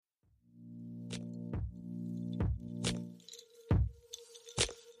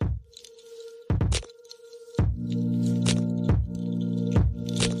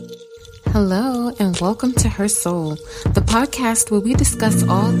Hello, and welcome to Her Soul, the podcast where we discuss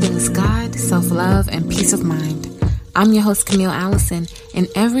all things God, self-love, and peace of mind. I'm your host, Camille Allison, and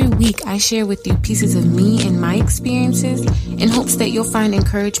every week I share with you pieces of me and my experiences in hopes that you'll find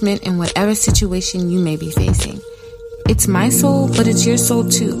encouragement in whatever situation you may be facing. It's my soul, but it's your soul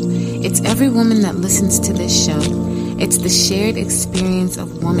too. It's every woman that listens to this show. It's the shared experience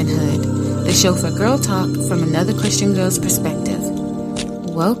of womanhood, the show for girl talk from another Christian girl's perspective.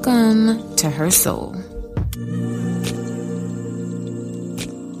 Welcome to Her Soul.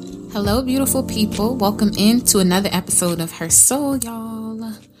 Hello, beautiful people. Welcome into another episode of Her Soul,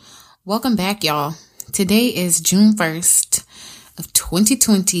 y'all. Welcome back, y'all. Today is June 1st of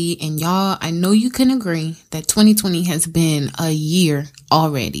 2020, and y'all, I know you can agree that 2020 has been a year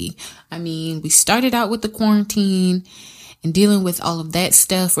already. I mean, we started out with the quarantine and dealing with all of that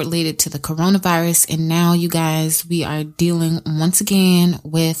stuff related to the coronavirus. And now, you guys, we are dealing once again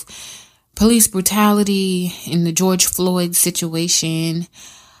with police brutality in the George Floyd situation.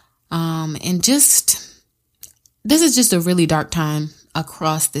 And this is just a really dark time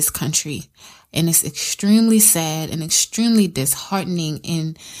across this country. And it's extremely sad and extremely disheartening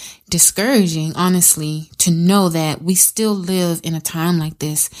and discouraging, honestly, to know that we still live in a time like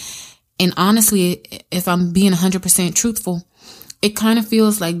this. And honestly, if I'm being 100% truthful, it kind of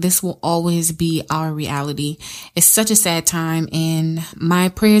feels like this will always be our reality. It's such a sad time, and my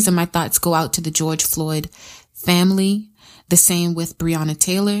prayers and my thoughts go out to the George Floyd family, the same with Breonna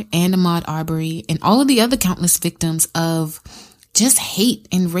Taylor and Ahmaud Arbery and all of the other countless victims of just hate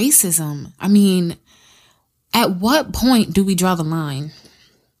and racism. I mean, at what point do we draw the line?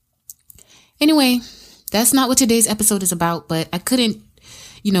 Anyway, that's not what today's episode is about, but I couldn't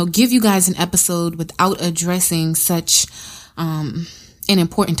give you guys an episode without addressing such an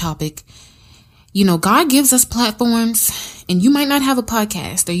important topic. God gives us platforms, and you might not have a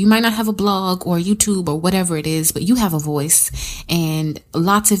podcast, or you might not have a blog or YouTube or whatever it is, but you have a voice, and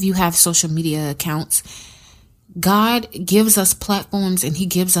lots of you have social media accounts. God gives us platforms, and he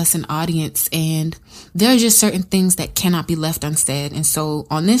gives us an audience, and there are just certain things that cannot be left unsaid. And so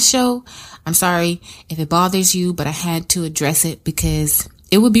on this show, I'm sorry if it bothers you, but I had to address it because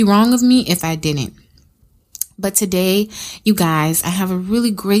it would be wrong of me if I didn't. But today, you guys, I have a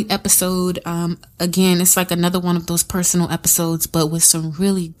really great episode. Again, it's like another one of those personal episodes, but with some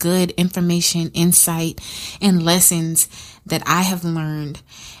really good information, insight, and lessons that I have learned.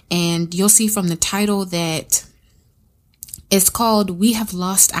 And you'll see from the title that it's called We Have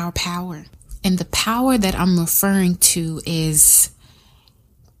Lost Our Power. And the power that I'm referring to is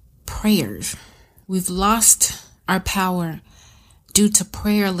prayers. We've lost our power due to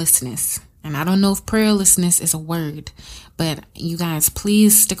prayerlessness. And I don't know if prayerlessness is a word, but you guys,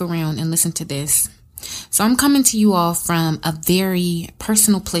 please stick around and listen to this. So I'm coming to you all from a very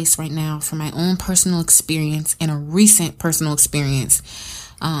personal place right now, from my own personal experience and a recent personal experience.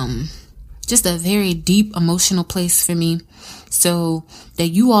 Just a very deep emotional place for me, so that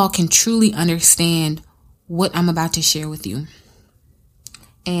you all can truly understand what I'm about to share with you.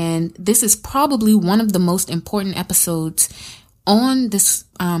 And this is probably one of the most important episodes on this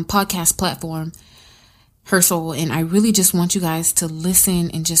podcast platform, Her Soul, and I really just want you guys to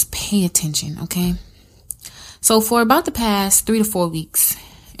listen and just pay attention, okay? So for about the past 3 to 4 weeks,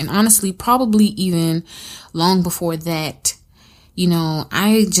 and honestly, probably even long before that,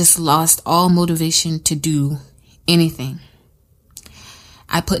 I just lost all motivation to do anything.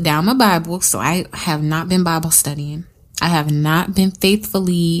 I put down my Bible, so I have not been Bible studying. I have not been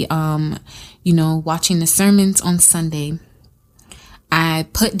faithfully, watching the sermons on Sunday. I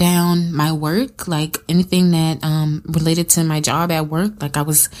put down my work, like anything that related to my job at work. Like I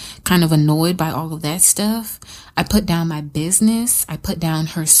was kind of annoyed by all of that stuff. I put down my business. I put down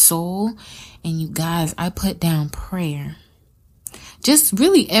Her Soul. And you guys, I put down prayer. Just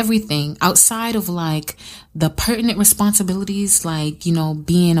really everything outside of like the pertinent responsibilities, like,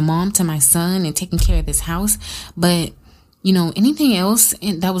 being a mom to my son and taking care of this house. But, anything else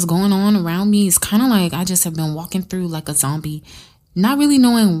that was going on around me is kind of like I just have been walking through like a zombie. Not really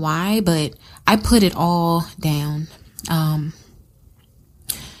knowing why, but I put it all down. And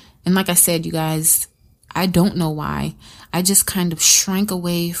like I said, you guys, I don't know why. I just kind of shrank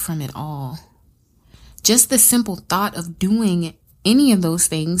away from it all. Just the simple thought of doing any of those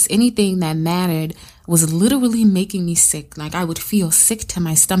things, anything that mattered, was literally making me sick. Like I would feel sick to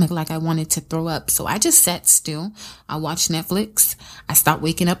my stomach, like I wanted to throw up. So I just sat still. I watched Netflix. I stopped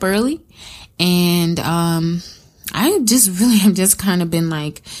waking up early. And, I just really have just kind of been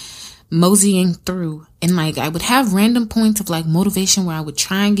like moseying through, and like I would have random points of like motivation where I would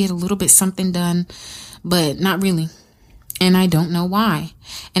try and get a little bit something done, but not really. and I don't know why.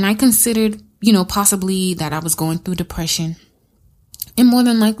 And I considered, possibly that I was going through depression. And more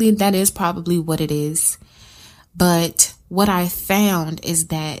than likely, that is probably what it is. But what I found is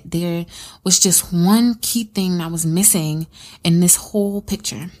that there was just one key thing that was missing in this whole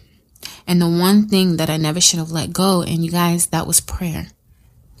picture. And the one thing that I never should have let go, and you guys, that was prayer.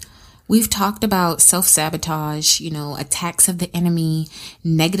 We've talked about self-sabotage, attacks of the enemy,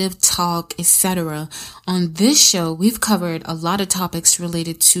 negative talk, etc. On this show, we've covered a lot of topics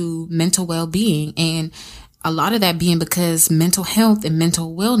related to mental well-being, and a lot of that being because mental health and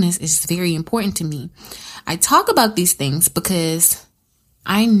mental wellness is very important to me. I talk about these things because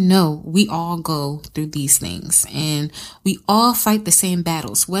I know we all go through these things, and we all fight the same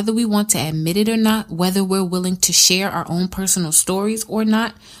battles, whether we want to admit it or not, whether we're willing to share our own personal stories or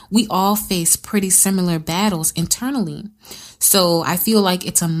not. We all face pretty similar battles internally. So I feel like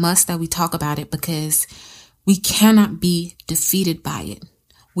it's a must that we talk about it because we cannot be defeated by it.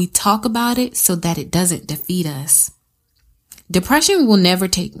 We talk about it so that it doesn't defeat us. Depression will never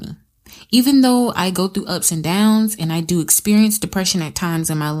take me. Even though I go through ups and downs and I do experience depression at times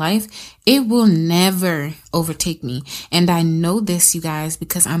in my life, it will never overtake me. And I know this, you guys,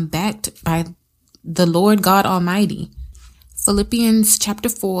 because I'm backed by the Lord God Almighty. Philippians chapter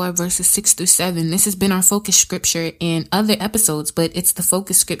 4, verses 6 through 7. This has been our focus scripture in other episodes, but it's the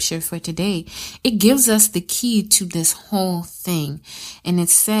focus scripture for today. It gives us the key to this whole thing. And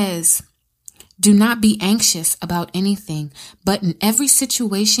it says, "Do not be anxious about anything, but in every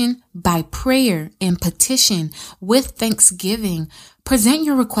situation, by prayer and petition, with thanksgiving, present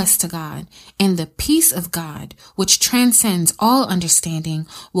your requests to God, and the peace of God, which transcends all understanding,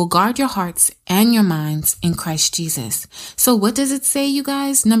 will guard your hearts and your minds in Christ Jesus." So what does it say, you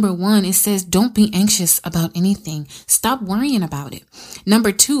guys? Number 1, it says, don't be anxious about anything. Stop worrying about it.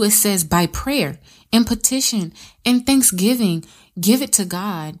 Number 2, it says, by prayer and petition and thanksgiving, give it to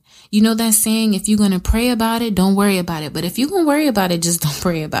God. You know that saying, if you're going to pray about it, don't worry about it. But if you're going to worry about it, just don't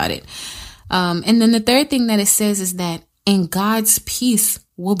pray about it. And then the third thing that it says is that, and God's peace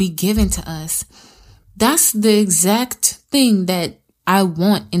will be given to us. That's the exact thing that I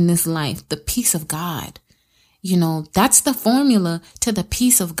want in this life, the peace of God. That's the formula to the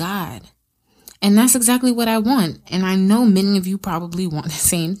peace of God. And that's exactly what I want. And I know many of you probably want the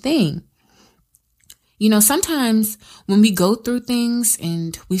same thing. Sometimes when we go through things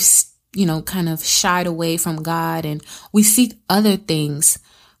and we've, kind of shied away from God and we seek other things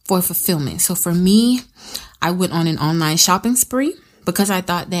for fulfillment. So for me, I went on an online shopping spree because I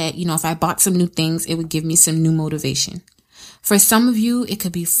thought that, if I bought some new things, it would give me some new motivation. For some of you, it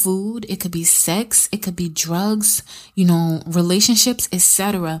could be food, it could be sex, it could be drugs, relationships,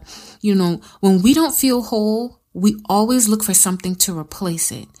 etc. When we don't feel whole, we always look for something to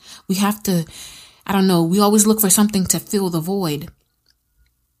replace it. We have to, we always look for something to fill the void.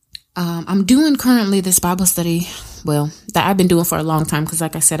 I'm doing currently this Bible study, that I've been doing for a long time because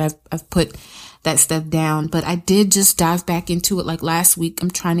like I said, I've put that stuff down, but I did just dive back into it like last week.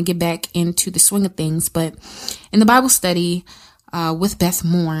 I'm trying to get back into the swing of things, but in the Bible study with Beth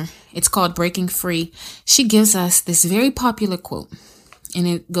Moore, it's called Breaking Free. She gives us this very popular quote, and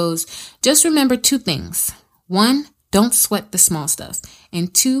it goes, just remember 2 things. 1, don't sweat the small stuff,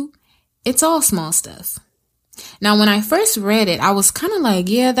 and 2, it's all small stuff. Now, when I first read it, I was kind of like,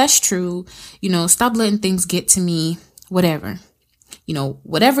 yeah, that's true. Stop letting things get to me, whatever.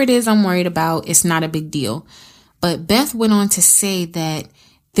 Whatever it is I'm worried about, it's not a big deal. But Beth went on to say that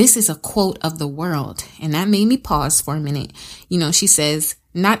this is a quote of the world. And that made me pause for a minute. She says,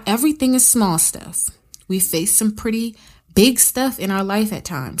 not everything is small stuff. We face some pretty big stuff in our life at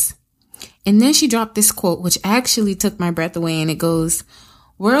times. And then she dropped this quote, which actually took my breath away. And it goes,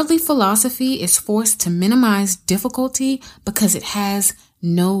 worldly philosophy is forced to minimize difficulty because it has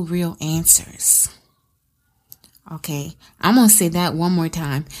no real answers. Okay, I'm going to say that one more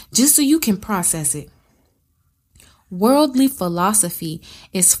time, just so you can process it. Worldly philosophy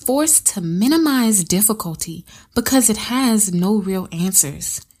is forced to minimize difficulty because it has no real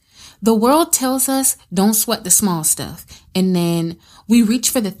answers. The world tells us don't sweat the small stuff, and then we reach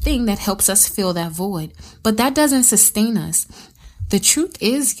for the thing that helps us fill that void, but that doesn't sustain us. The truth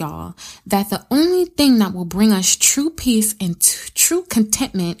is, y'all, that the only thing that will bring us true peace and true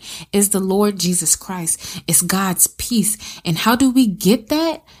contentment is the Lord Jesus Christ. It's God's peace. And how do we get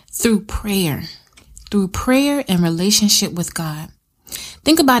that? Through prayer. Through prayer and relationship with God.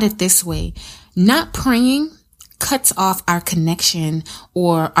 Think about it this way. Not praying cuts off our connection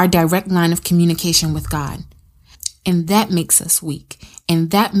or our direct line of communication with God. And that makes us weak.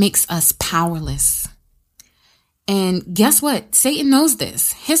 And that makes us powerless. And guess what? Satan knows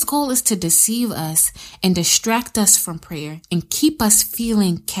this. His goal is to deceive us and distract us from prayer and keep us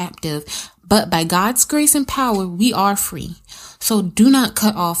feeling captive. But by God's grace and power, we are free. So do not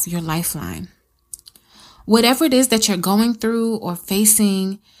cut off your lifeline. Whatever it is that you're going through or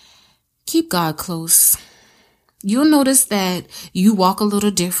facing, keep God close. You'll notice that you walk a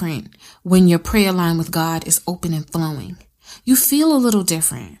little different when your prayer line with God is open and flowing. You feel a little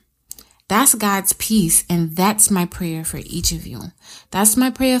different. That's God's peace, and that's my prayer for each of you. That's my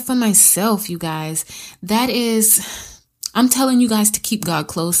prayer for myself, you guys. I'm telling you guys to keep God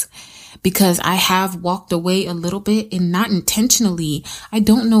close because I have walked away a little bit, and not intentionally. I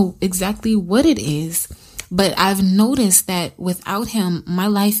don't know exactly what it is, but I've noticed that without him, my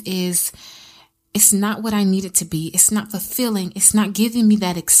life it's not what I need it to be. It's not fulfilling. It's not giving me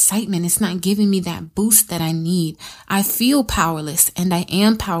that excitement. It's not giving me that boost that I need. I feel powerless, and I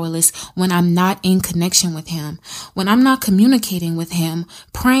am powerless when I'm not in connection with him. When I'm not communicating with him,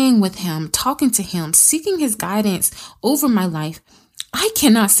 praying with him, talking to him, seeking his guidance over my life, I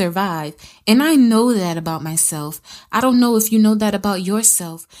cannot survive. And I know that about myself. I don't know if you know that about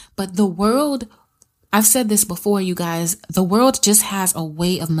yourself, but the world, I've said this before, you guys, the world just has a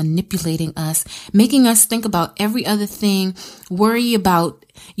way of manipulating us, making us think about every other thing, worry about,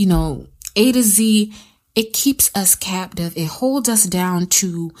 A to Z. It keeps us captive. It holds us down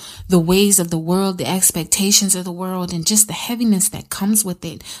to the ways of the world, the expectations of the world, and just the heaviness that comes with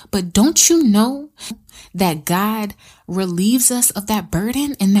it. But don't you know that God relieves us of that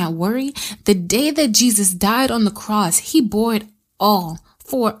burden and that worry? The day that Jesus died on the cross, he bore it all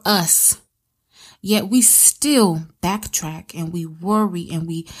for us. Yet we still backtrack and we worry and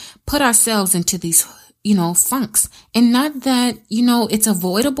we put ourselves into these, funks. And not that, it's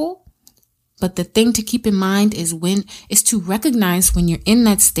avoidable, but the thing to keep in mind is to recognize when you're in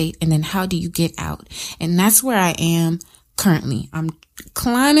that state, and then how do you get out? And that's where I am currently. I'm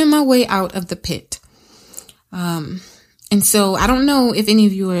climbing my way out of the pit. And so I don't know if any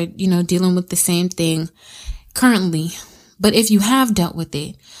of you are, dealing with the same thing currently, but if you have dealt with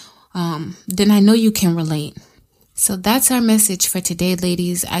it, then I know you can relate. So that's our message for today,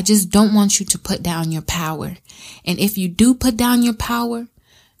 ladies. I just don't want you to put down your power. And if you do put down your power,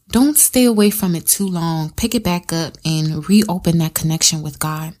 don't stay away from it too long. Pick it back up and reopen that connection with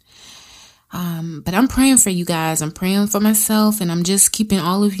God. But I'm praying for you guys. I'm praying for myself, and I'm just keeping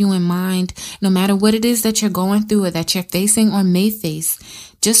all of you in mind. No matter what it is that you're going through or that you're facing or may face,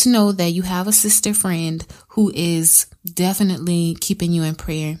 just know that you have a sister friend who is definitely keeping you in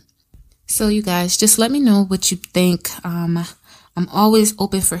prayer. So you guys, just let me know what you think. I'm always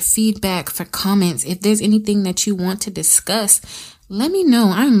open for feedback, for comments. If there's anything that you want to discuss, let me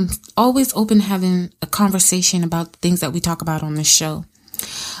know. I'm always open to having a conversation about things that we talk about on this show.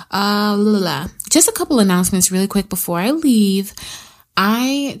 Just a couple announcements really quick before I leave.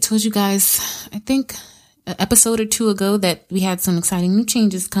 I told you guys, I think an episode or two ago, that we had some exciting new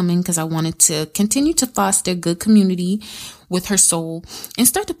changes coming because I wanted to continue to foster good community with Her Soul and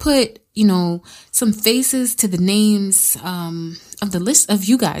start to put, some faces to the names of the list of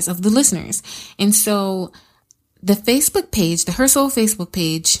you guys, of the listeners. And so the Facebook page, the Her Soul Facebook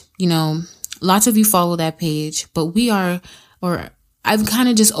page, lots of you follow that page, but I've kind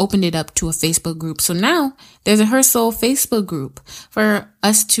of just opened it up to a Facebook group. So now there's a Her Soul Facebook group for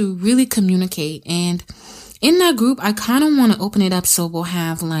us to really communicate. And in that group, I kind of want to open it up so we'll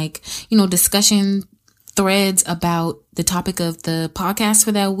have discussion threads about the topic of the podcast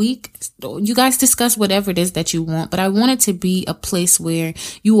for that week. You guys discuss whatever it is that you want, but I want it to be a place where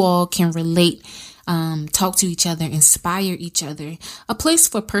you all can relate, talk to each other, inspire each other, a place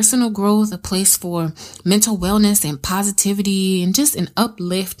for personal growth, a place for mental wellness and positivity, and just an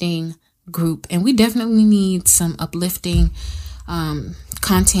uplifting group. And we definitely need some uplifting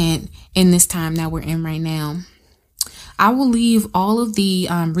content in this time that we're in right now. I will leave all of the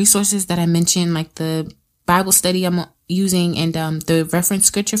resources that I mentioned, like the Bible study I'm using and the reference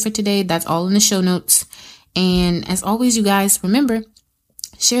scripture for today. That's all in the show notes. And as always, you guys, remember,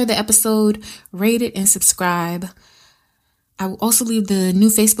 share the episode, rate it, and subscribe. I will also leave the new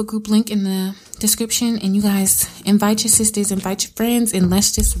Facebook group link in the description. And you guys, invite your sisters, invite your friends, and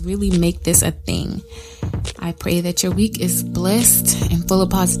let's just really make this a thing. I pray that your week is blessed and full of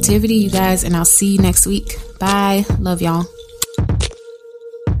positivity, you guys, and I'll see you next week. Bye. Love y'all.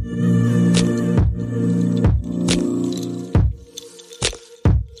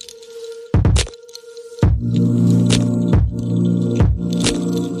 Ooh.